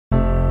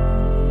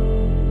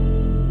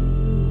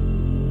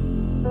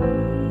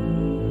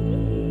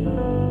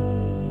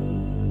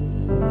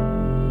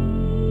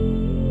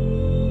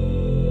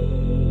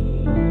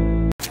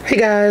Hey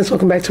guys,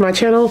 welcome back to my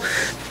channel.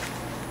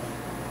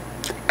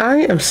 I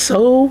am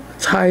so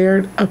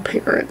tired of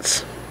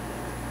parents,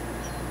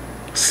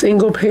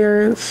 single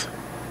parents,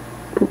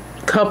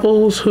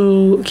 couples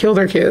who kill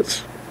their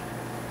kids.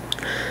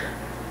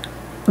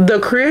 The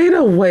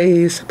creative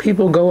ways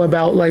people go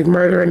about like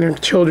murdering their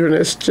children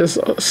is just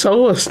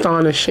so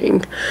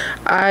astonishing.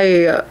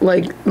 I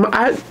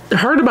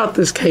heard about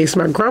this case.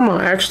 My grandma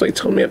actually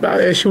told me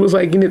about it. She was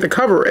like, you need to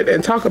cover it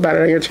and talk about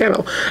it on your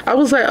channel. I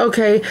was like,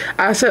 okay.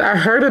 I said, I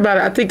heard about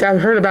it. I think I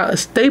heard about a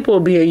staple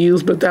being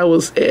used, but that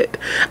was it.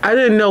 I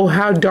didn't know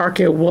how dark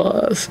it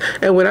was.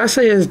 And when I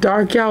say it's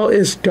dark, y'all,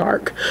 it's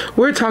dark.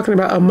 We're talking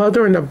about a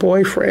mother and a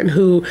boyfriend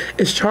who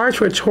is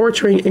charged with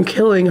torturing and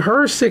killing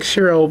her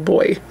 6-year-old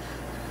boy.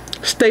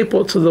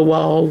 Stapled to the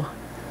wall,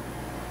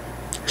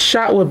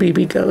 shot with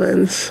BB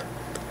guns,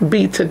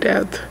 beat to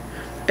death.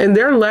 And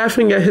they're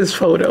laughing at his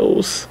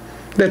photos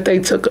that they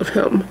took of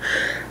him.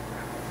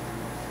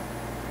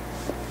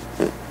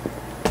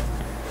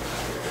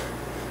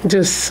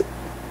 Just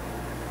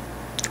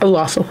a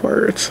loss of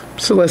words.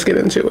 So let's get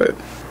into it.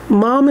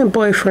 Mom and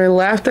boyfriend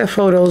laughed at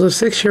photos of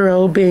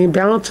 6-year-old being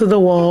bound to the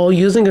wall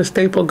using a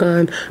staple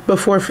gun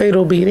before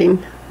fatal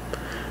beating.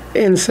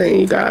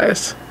 Insane, you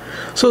guys.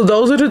 So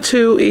those are the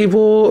two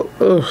evil,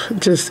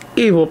 just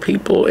evil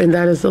people, and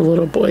that is the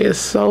little boy. Is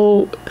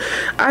so,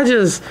 I'm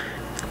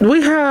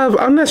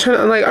not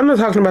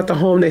talking about the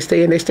home they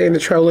stay in. They stay in the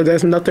trailer.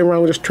 There's nothing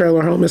wrong with this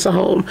trailer home. It's a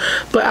home.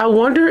 But I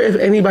wonder if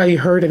anybody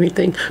heard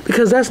anything,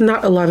 because that's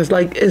not a lot.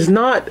 It's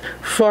not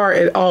far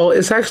at all.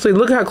 It's actually,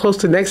 look how close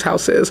the next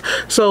house is.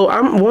 So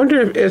I'm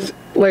wondering if it's,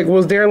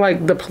 was there,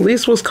 the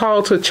police was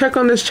called to check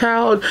on this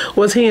child?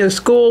 Was he in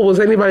school? Was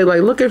anybody,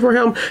 looking for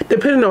him?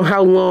 Depending on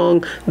how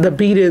long the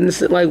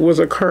beatings, was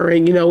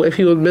occurring, if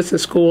he was missing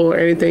school or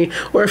anything,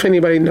 or if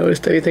anybody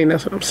noticed anything.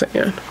 That's what I'm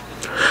saying.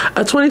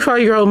 A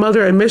 25-year-old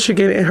mother in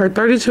Michigan and her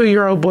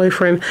 32-year-old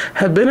boyfriend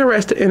have been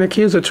arrested and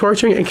accused of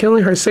torturing and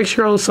killing her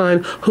 6-year-old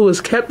son, who was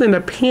kept in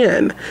a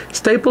pen,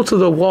 stapled to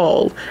the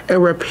wall,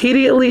 and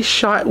repeatedly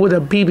shot with a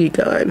BB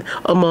gun,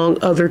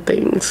 among other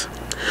things.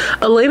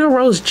 Elena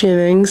Rose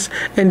Jennings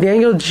and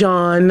Daniel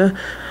John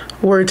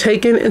were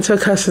taken into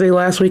custody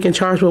last week and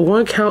charged with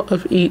 1 count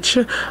of each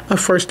of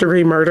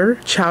first-degree murder,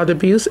 child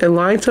abuse, and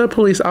lying to a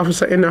police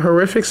officer in the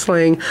horrific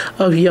slaying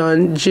of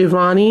young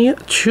Giovanni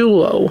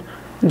Chulo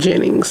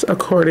Jennings,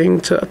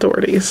 according to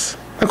authorities.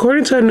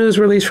 According to a news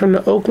release from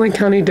the Oakland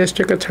County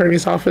District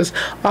Attorney's Office,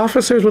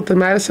 officers with the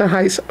Madison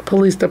Heights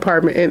Police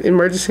Department and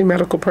emergency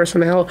medical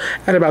personnel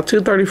at about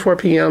 2:34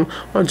 p.m.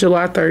 on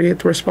July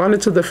 30th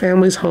responded to the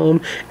family's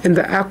home in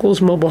the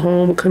Ackles mobile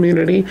home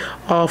community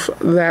off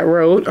that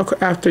road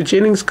after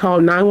Jennings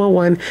called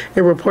 911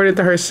 and reported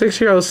that her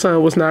 6-year-old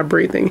son was not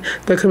breathing.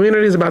 The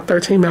community is about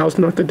 13 miles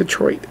north of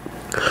Detroit.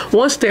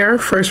 Once there,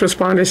 first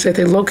responders said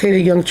they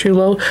located young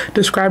Chulo,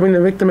 describing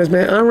the victim as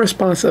being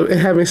unresponsive and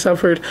having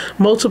suffered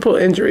multiple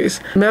injuries.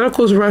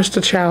 Medicals rushed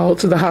the child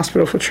to the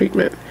hospital for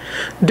treatment.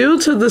 Due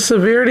to the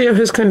severity of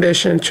his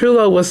condition,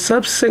 Chulo was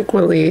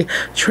subsequently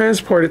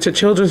transported to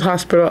Children's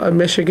Hospital of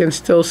Michigan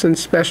Stilson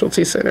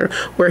Specialty Center,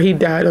 where he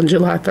died on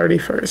July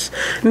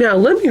 31st. Now,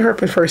 let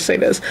me first say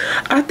this.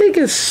 I think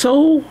it's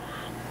so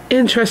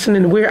interesting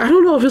and weird. I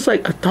don't know if it's a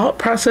thought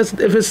process,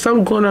 if it's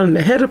something going on in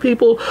the head of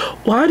people.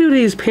 Why do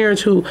these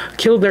parents who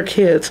killed their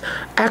kids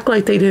act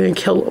like they didn't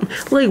kill them?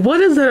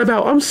 What is that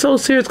about? I'm so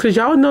serious, because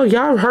y'all know,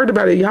 y'all heard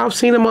about it. Y'all have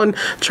seen them on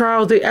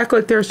trials. They act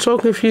like they're so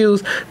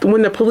confused.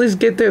 When the police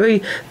get there,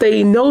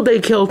 they know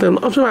they killed them.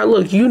 I'm talking about,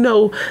 look, you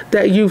know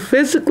that you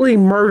physically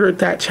murdered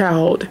that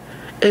child,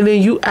 and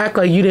then you act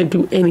like you didn't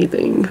do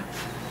anything.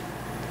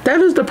 That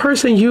is the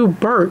person you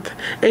birthed.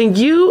 And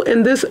you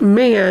and this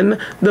man,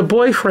 the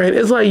boyfriend,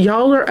 is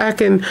y'all are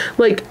acting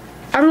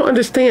I don't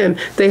understand.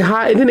 They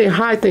hide, and then they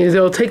hide things.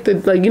 They'll take the,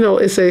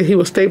 it said he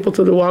was stapled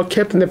to the wall,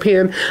 kept in the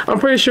pen. I'm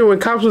pretty sure when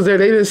cops was there,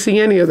 they didn't see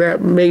any of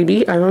that.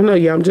 Maybe. I don't know.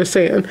 Yeah, I'm just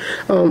saying.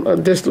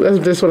 That's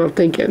what I'm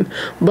thinking.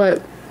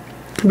 But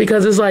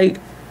because it's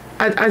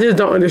I just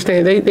don't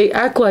understand. They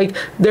act like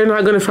they're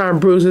not going to find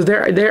bruises.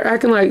 They're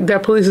acting like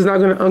that police is not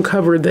going to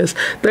uncover this.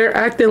 They're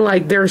acting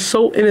like they're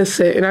so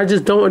innocent, and I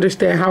just don't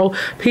understand how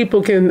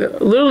people can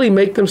literally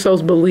make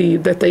themselves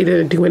believe that they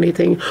didn't do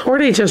anything, or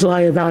they just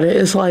lie about it.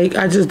 It's I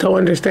just don't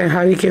understand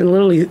how they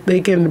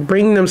can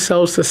bring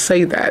themselves to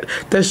say that.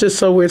 That's just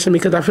so weird to me,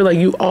 because I feel like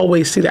you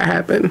always see that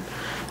happen.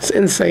 It's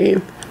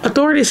insane.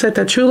 Authorities said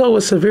that Chulo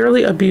was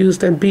severely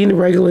abused and beaten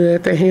regularly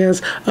at the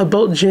hands of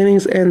both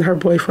Jennings and her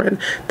boyfriend.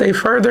 They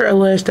further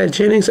alleged that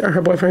Jennings and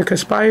her boyfriend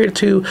conspired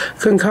to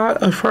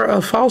concoct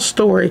a false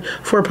story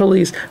for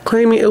police,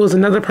 claiming it was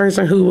another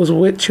person who was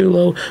with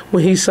Chulo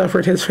when he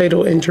suffered his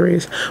fatal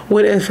injuries,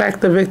 when in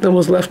fact the victim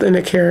was left in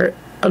the care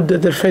of the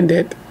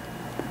defendant,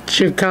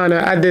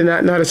 Chicana. I did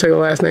not know how to say the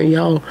last name,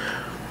 y'all.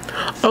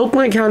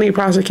 Oakland County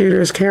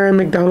prosecutors Karen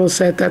McDonald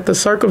said that the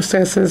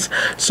circumstances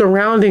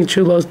surrounding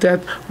Chulo's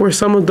death were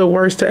some of the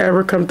worst to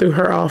ever come through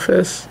her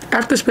office.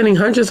 After spending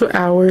hundreds of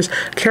hours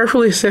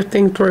carefully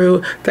sifting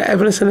through the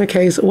evidence in the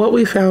case, what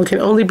we found can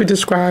only be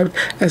described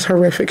as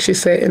horrific, she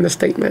said in the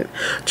statement.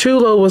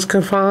 Chulo was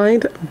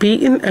confined,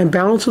 beaten, and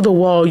bound to the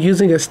wall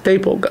using a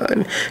staple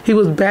gun. He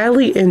was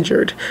badly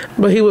injured,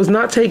 but he was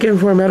not taken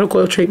for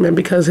medical treatment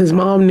because his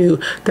mom knew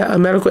that a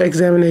medical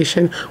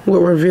examination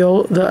would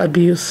reveal the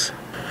abuse.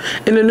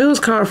 In a news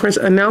conference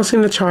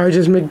announcing the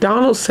charges,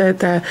 McDonald said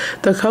that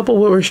the couple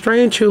would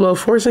restrain Chulo,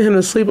 forcing him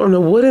to sleep on a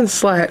wooden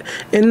slat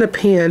in the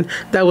pen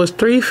that was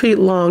 3 feet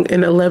long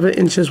and 11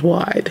 inches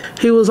wide.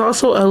 He was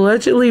also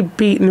allegedly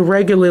beaten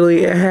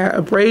regularly and had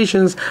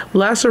abrasions,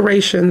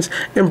 lacerations,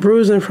 and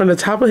bruising from the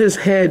top of his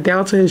head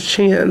down to his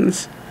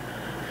chins,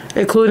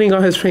 including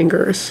on his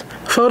fingers.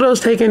 Photos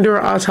taken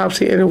during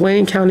autopsy in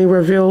Wayne County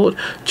revealed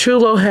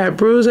Chulo had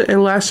bruising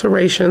and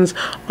lacerations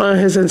on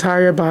his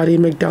entire body,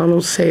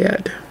 McDonald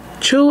said.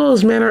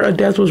 Chulo's manner of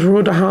death was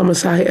ruled a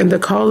homicide, and the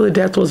cause of the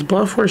death was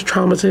blunt force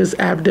trauma to his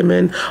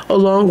abdomen,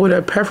 along with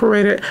a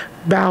perforated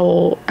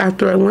bowel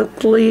after a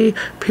lengthy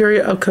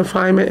period of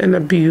confinement and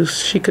abuse,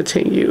 she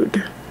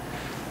continued.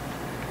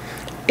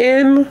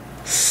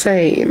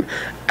 Insane.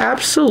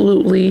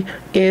 Absolutely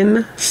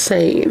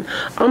insane.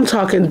 I'm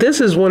talking,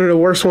 this is one of the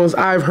worst ones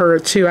I've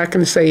heard too. I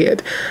can say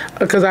it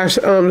because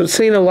I've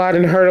seen a lot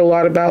and heard a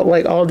lot about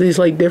like all these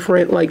like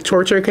different like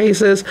torture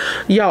cases.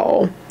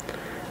 Y'all,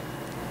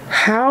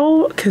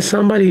 how can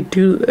somebody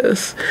do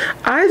this?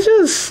 I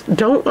just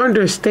don't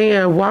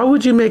understand. Why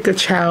would you make a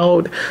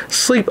child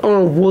sleep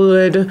on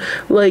wood?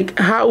 Like,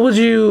 how would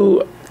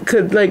you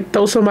could like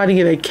throw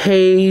somebody in a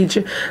cage?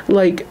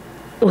 Like,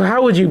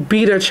 how would you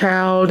beat a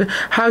child?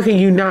 How can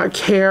you not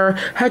care?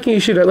 How can you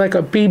shoot like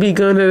a BB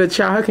gun at a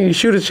child? How can you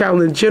shoot a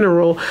child in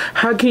general?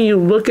 How can you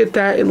look at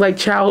that like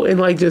child and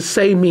like just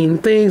say mean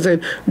things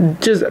and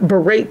just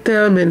berate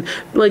them and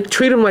like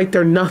treat them like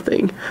they're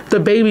nothing? The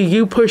baby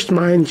you pushed,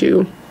 mind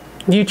you.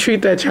 You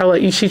treat that child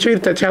like she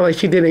treated that child like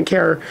she didn't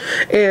care.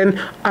 And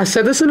I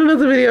said this in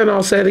another video and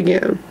I'll say it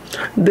again.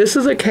 This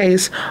is a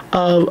case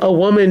of a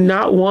woman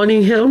not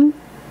wanting him,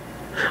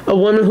 a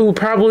woman who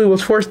probably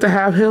was forced to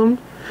have him.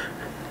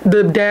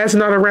 The dad's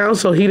not around,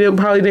 so he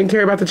probably didn't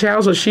care about the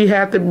child, so she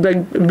had to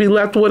like be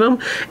left with him.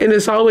 And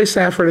it's always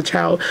sad for the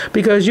child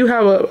because you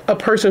have a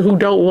person who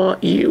don't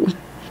want you.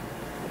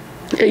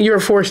 And you're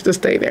forced to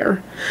stay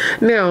there.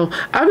 Now,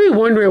 I've been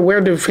wondering where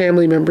do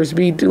family members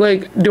be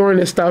like during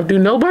this stuff? Do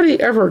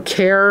nobody ever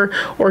care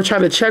or try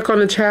to check on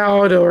the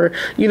child, or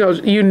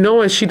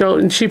and she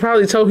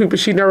probably told people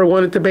she never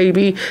wanted the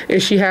baby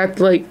and she had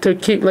to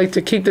keep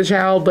the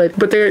child, but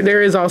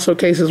there is also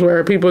cases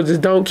where people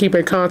just don't keep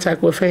in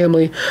contact with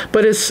family.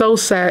 But it's so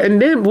sad.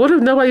 And then what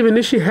if nobody even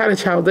knew she had a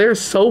child? There's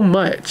so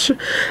much.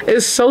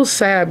 It's so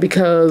sad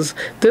because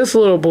this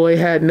little boy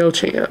had no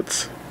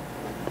chance.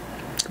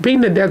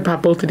 Beaten to death by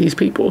both of these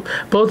people,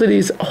 both of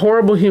these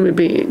horrible human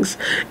beings.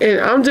 And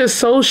I'm just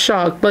so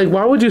shocked. Like,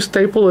 why would you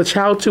staple a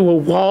child to a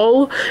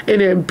wall and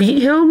then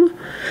beat him?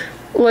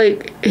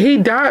 Like, he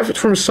died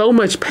from so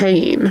much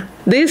pain.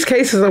 These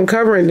cases I'm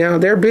covering now,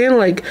 they're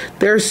getting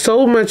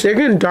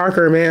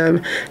darker,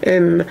 man.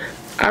 And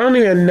I don't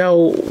even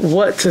know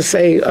what to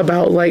say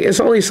about, like, it's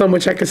only so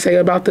much I can say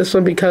about this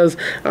one because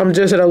I'm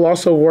just at a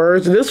loss of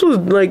words. This was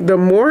like, the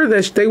more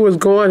that they was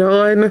going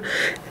on,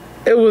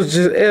 it was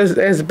just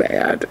as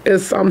bad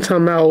as I'm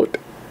talking about.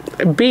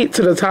 Beat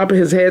to the top of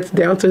his head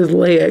down to his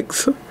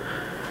legs.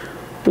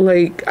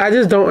 Like, I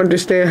just don't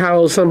understand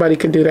how somebody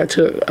can do that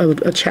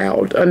to a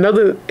child,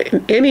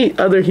 any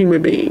other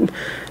human being.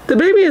 The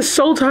baby is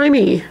so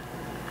tiny.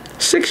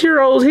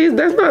 6-year-old,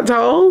 that's not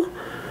tall.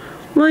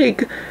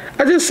 Like,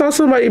 I just saw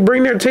somebody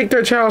take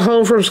their child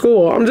home from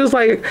school. I'm just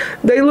like,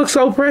 they look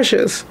so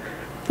precious.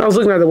 I was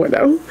looking out the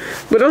window,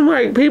 but I'm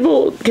like,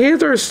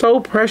 kids are so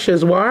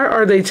precious. Why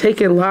are they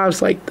taking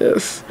lives like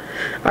this?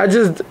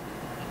 It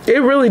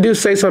really do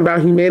say something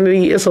about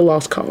humanity. It's a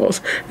lost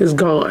cause. It's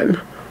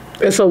gone.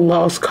 It's a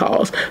lost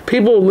cause.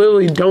 People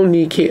literally don't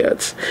need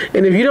kids.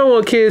 And if you don't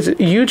want kids,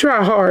 you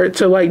try hard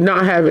to like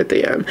not have it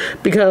then.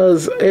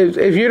 Because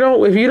if you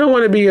don't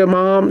want to be a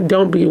mom,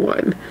 don't be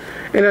one.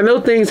 And I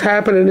know things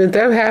happen, and if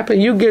that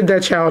happens, you give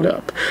that child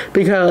up.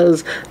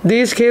 Because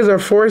these kids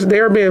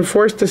they're being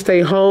forced to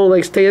stay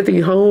home, stay at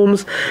these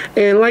homes.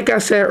 And like I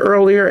said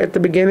earlier at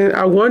the beginning,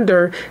 I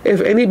wonder if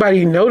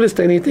anybody noticed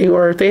anything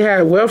or if they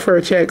had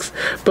welfare checks.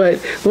 But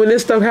when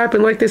this stuff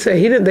happened, like they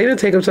said, they didn't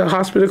take him to the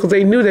hospital because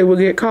they knew they would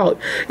get caught.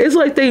 It's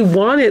like they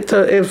wanted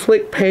to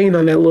inflict pain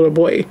on that little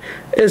boy.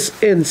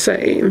 It's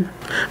insane.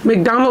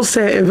 McDonald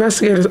said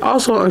investigators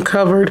also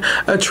uncovered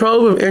a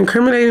trove of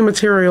incriminating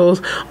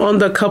materials on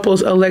the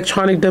couple's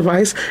electronic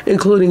device,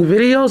 including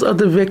videos of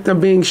the victim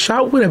being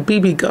shot with a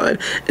BB gun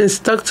and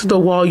stuck to the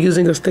wall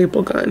using a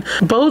staple gun.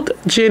 Both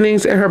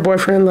Jennings and her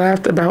boyfriend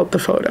laughed about the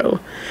photo.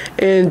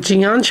 And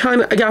Gian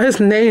China, I got his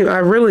name, I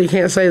really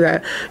can't say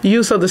that,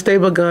 use of the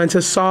staple gun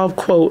to solve,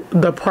 quote,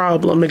 the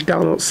problem,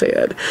 McDonald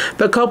said.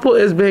 The couple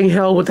is being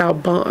held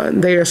without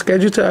bond. They are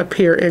scheduled to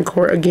appear in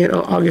court again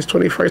on August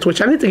 21st,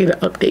 which I need to get an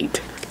update.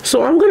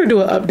 So I'm going to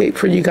do an update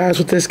for you guys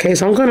with this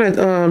case. I'm going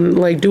to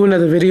like do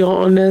another video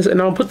on this,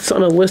 and I'll put this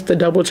on a list to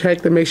double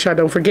check to make sure I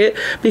don't forget,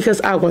 because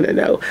I want to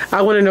know.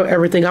 I want to know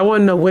everything. I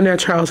want to know when that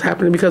trial is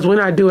happening, because when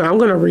I do it, I'm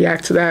going to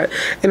react to that,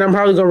 and I'm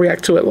probably going to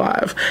react to it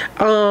live.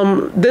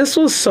 This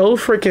was so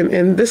freaking,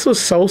 and this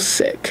was so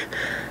sick.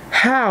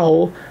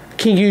 How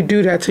can you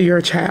do that to your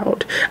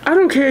child? I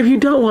don't care if you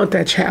don't want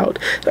that child.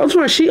 I'm talking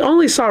about, she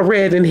only saw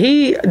red and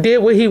he did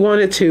what he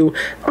wanted to.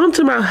 I'm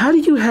talking about, how do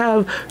you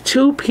have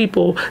two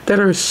people that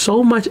are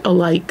so much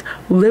alike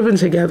living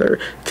together,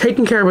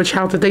 taking care of a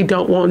child that they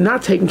don't want,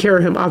 not taking care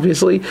of him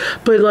obviously,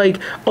 but like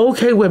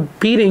okay with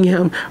beating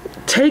him,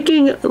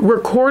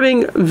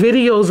 recording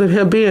videos of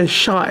him being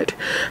shot?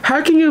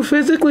 How can you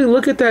physically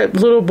look at that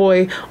little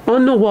boy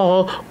on the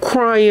wall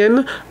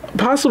crying,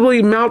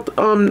 possibly mouth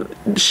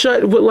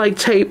shut with like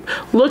tape,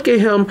 look at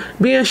him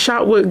being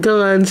shot with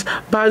guns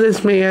by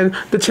this man,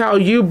 the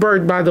child you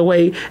birthed by the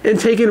way, and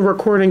taking a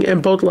recording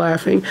and both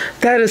laughing?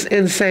 That is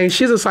insane.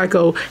 She's a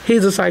psycho,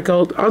 he's a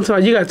psycho. I'm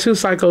talking, you got two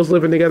psychos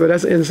living together.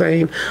 That's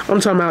insane. I'm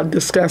talking about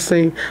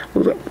disgusting.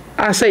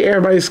 I say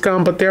everybody's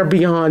scum, but they're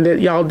beyond it,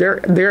 y'all. They're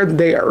there.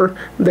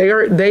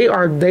 They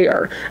are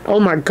there. Oh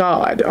my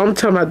God. I'm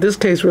talking about, this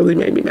case really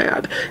made me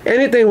mad.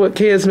 Anything with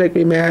kids make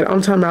me mad.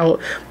 I'm talking about,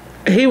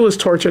 he was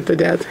tortured to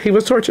death. He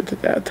was tortured to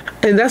death.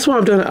 And that's why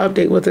I'm doing an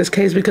update with this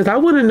case, because I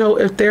want to know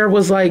if there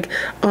was like,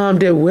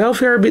 did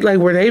welfare be like,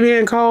 were they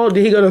being called?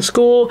 Did he go to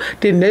school?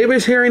 Did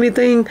neighbors hear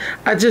anything?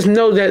 I just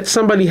know that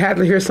somebody had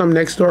to hear something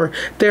next door.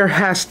 There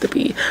has to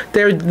be.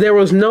 There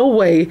was no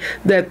way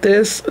that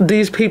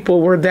these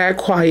people were that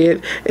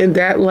quiet and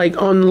that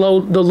like on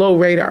the low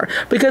radar,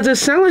 because it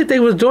sounded like they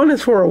was doing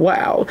this for a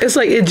while. It's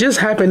like it just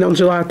happened on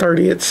July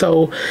 30th.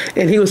 So,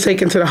 and he was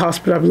taken to the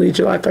hospital, I believe,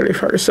 July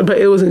 31st. But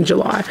it was in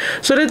July.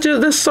 So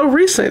that's so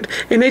recent,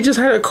 and they just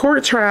had a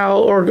court trial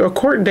or a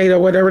court date or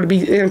whatever to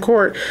be in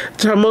court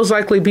to most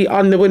likely be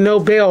on with no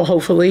bail,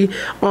 hopefully,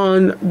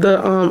 on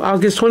the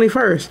August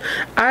 21st.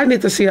 I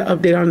need to see an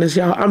update on this,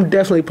 y'all. I'm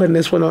definitely putting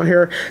this one on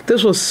here.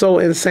 This was so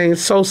insane,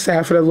 so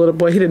sad for that little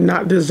boy. He did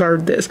not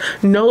deserve this.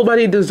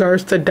 Nobody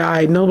deserves to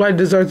die. Nobody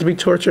deserves to be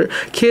tortured.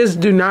 Kids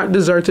do not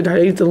deserve to die.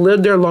 They need to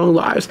live their long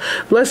lives.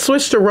 Let's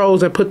switch the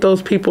roles and put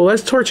those people,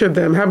 let's torture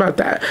them. How about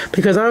that?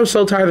 Because I'm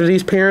so tired of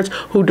these parents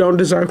who don't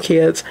deserve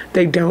kids.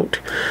 They don't.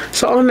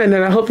 So on that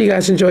note, I hope you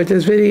guys enjoyed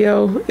this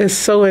video. It's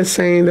so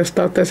insane, the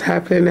stuff that's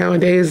happening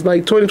nowadays.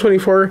 Like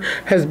 2024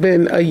 has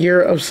been a year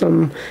of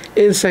some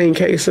insane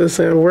cases,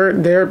 and we're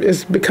there.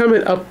 It's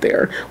becoming up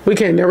there. We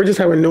can't never just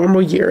have a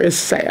normal year. It's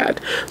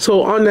sad.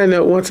 So on that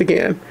note, once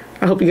again,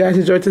 I hope you guys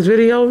enjoyed this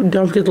video.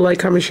 Don't forget to like,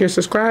 comment, share,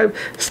 subscribe.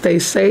 Stay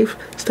safe,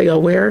 stay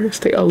aware,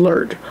 stay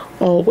alert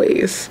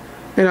always.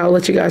 And I'll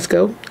let you guys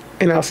go,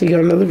 and I'll see you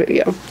on another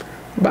video.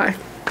 Bye.